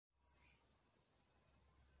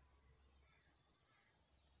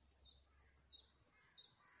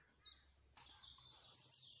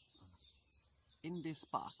in this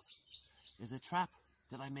box is a trap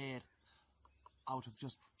that I made out of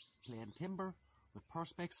just plain timber with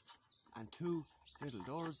perspex and 2 little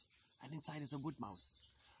doors, and inside is a wood mouse.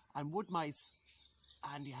 And wood mice,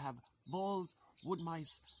 and you have voles, wood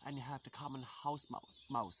mice, and you have the common house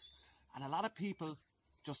mouse. And a lot of people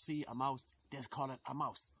just see a mouse, they just call it a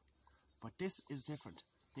mouse. But this is different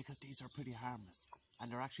because these are pretty harmless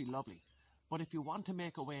and they're actually lovely. But if you want to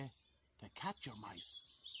make a way to catch your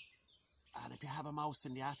mice, and if you have a mouse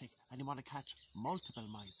in the attic and you want to catch multiple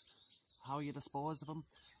mice, how you dispose of them,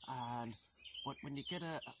 but when you get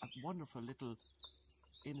a wonderful little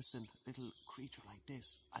innocent little creature like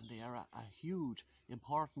this, and they are a huge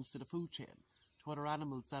importance to the food chain, to other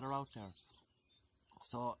animals that are out there.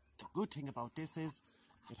 So the good thing about this is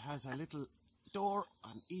it has a little door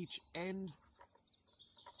on each end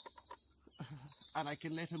and I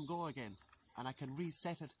can let him go again and I can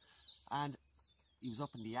reset it, and he was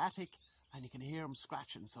up in the attic and you can hear him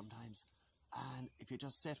scratching sometimes. And if you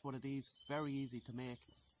just set one of these, very easy to make.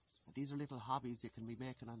 These are little hobbies you can be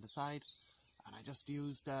making on the side. And I just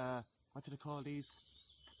used, what do they call these?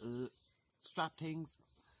 Strap things.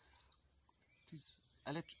 These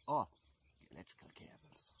electrical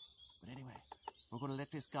cables. But anyway, we're going to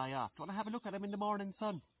let this guy off. Do you want to have a look at him in the morning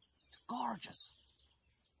sun? It's gorgeous.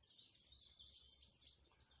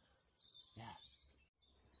 Yeah.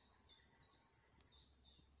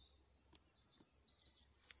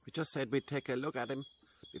 We just said we'd take a look at him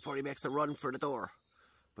before he makes a run for the door.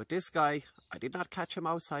 But this guy, I did not catch him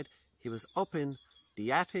outside. He was up in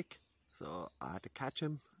the attic, so I had to catch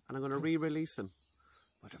him, and I'm going to re-release him.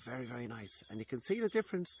 But they're very, very nice. And you can see the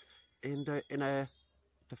difference in the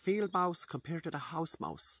field mouse compared to the house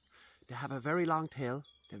mouse. They have a very long tail,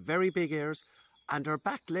 they have very big ears, and their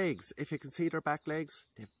back legs, if you can see their back legs,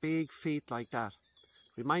 they have big feet like that.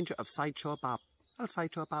 Remind you of Sideshow Bob. Well,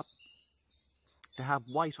 Sideshow Bob. They have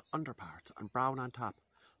white underparts and brown on top.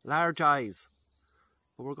 Large eyes.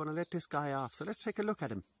 But we're going to let this guy off, so let's take a look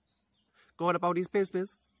at him. Going about his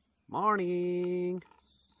business. Morning.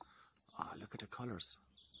 Oh, look at the colours.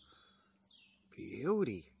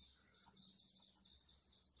 Beauty.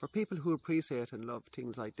 For people who appreciate and love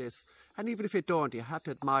things like this, and even if you don't, you have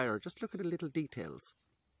to admire. Just look at the little details.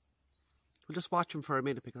 We'll just watch him for a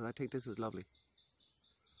minute because I think this is lovely.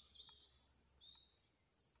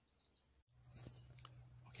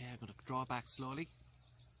 Okay, I'm going to draw back slowly.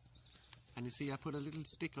 And you see I put a little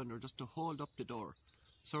stick under just to hold up the door.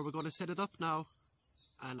 So we're going to set it up now,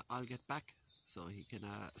 and I'll get back so he can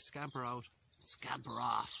scamper out, scamper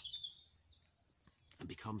off, and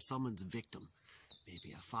become someone's victim.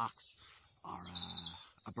 Maybe a fox or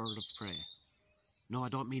a bird of prey. No, I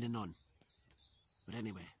don't mean a nun. But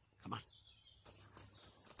anyway, come on.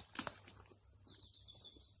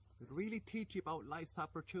 It would really teach you about life's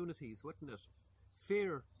opportunities, wouldn't it?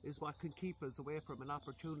 Fear is what can keep us away from an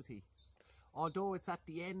opportunity. Although it's at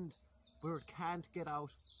the end where it can't get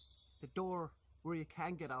out, the door where you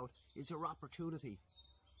can get out is your opportunity.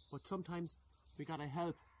 But sometimes we gotta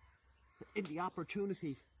help in the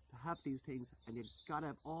opportunity to have these things, and you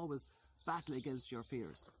gotta always battle against your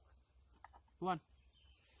fears. Go on.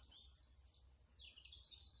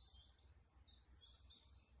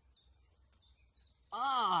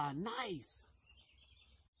 Ah, nice!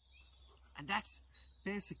 And that's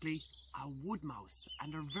basically a wood mouse,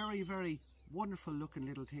 and they're very, very wonderful looking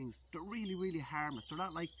little things. They're really, really harmless. They're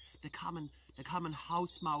not like the common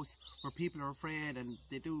house mouse where people are afraid and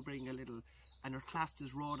they do bring a little, and they're classed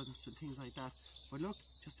as rodents and things like that. But look,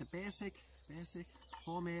 just a basic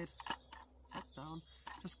homemade, up, down,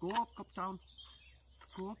 just go up, down,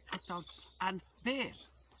 go up, down. And babe,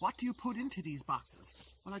 what do you put into these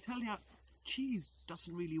boxes? Well, I tell you, cheese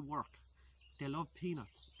doesn't really work. They love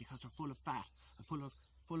peanuts because they're full of fat and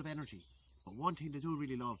full of energy. But one thing they do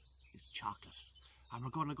really love is chocolate. And we're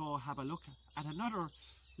going to go have a look at another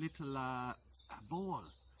little bowl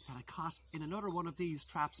that I caught in another one of these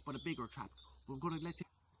traps, but a bigger trap. We're going to let you...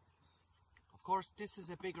 Of course, this is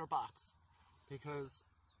a bigger box because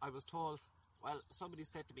I was told, well, somebody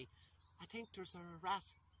said to me, I think there's a rat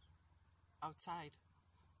outside.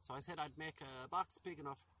 So I said I'd make a box big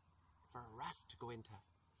enough for a rat to go into.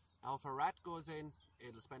 Now, if a rat goes in,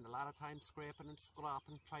 it'll spend a lot of time scraping and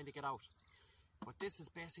scrapping, trying to get out. But this is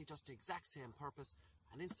basically just the exact same purpose.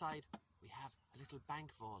 And inside, we have a little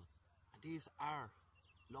bank vole. And these are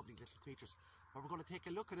lovely little creatures. But we're going to take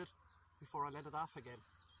a look at it before I let it off again.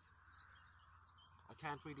 I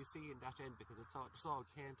can't really see in that end because it's all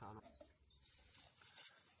paint on it.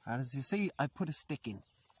 And as you see, I put a stick in.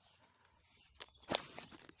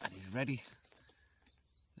 And he's ready.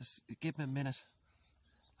 Just give him a minute.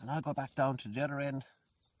 And I'll go back down to the other end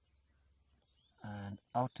And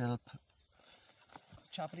out they'll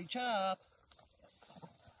choppity chop.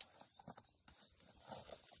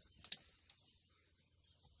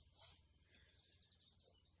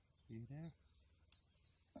 You there?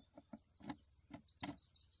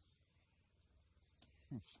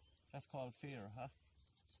 That's called fear, huh?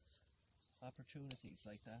 Opportunities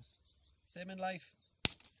like that. Same in life.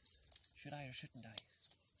 Should I or shouldn't I?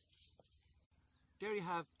 There you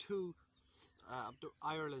have two of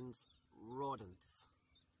Ireland's rodents.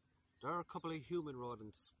 There are a couple of human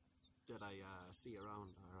rodents that I see around,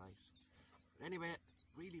 alright. But anyway,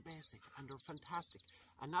 really basic, and they're fantastic.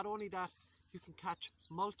 And not only that, you can catch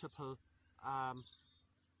multiple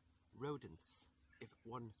rodents if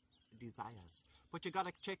one desires. But you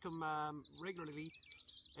gotta check them regularly,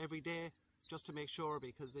 every day, just to make sure,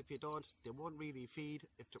 because if you don't, they won't really feed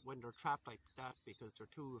when they're trapped like that, because they're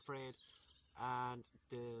too afraid, and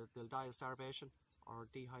they'll die of starvation or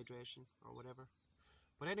dehydration or whatever.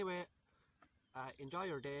 But anyway, enjoy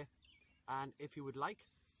your day, and if you would like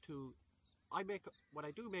to, when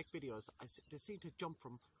I do make videos, they seem to jump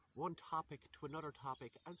from one topic to another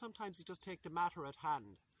topic, and sometimes you just take the matter at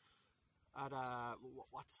hand, at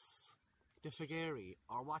what's the figari,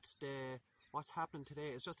 or what's happening today.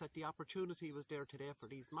 It's just that the opportunity was there today for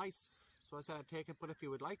these mice, so I said I'd take it. But if you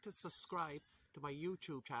would like to subscribe to my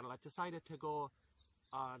YouTube channel, I decided to go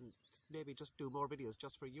on, maybe just do more videos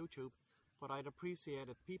just for YouTube, but I'd appreciate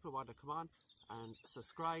if people want to come on and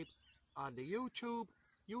subscribe on the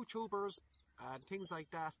YouTubers and things like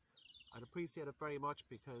that. I'd appreciate it very much,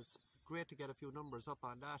 because great to get a few numbers up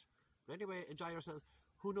on that. But anyway, enjoy yourself.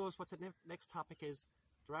 Who knows what the next topic is?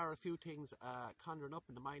 There are a few things conjuring up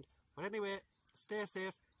in the mind. But anyway, stay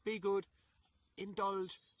safe, be good,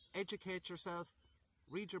 indulge, educate yourself,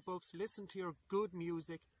 read your books, listen to your good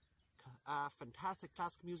music, fantastic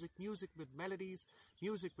classical music, music with melodies,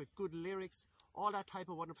 music with good lyrics, all that type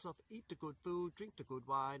of wonderful stuff. Eat the good food, drink the good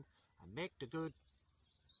wine, and make the good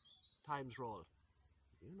times roll.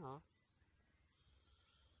 You know.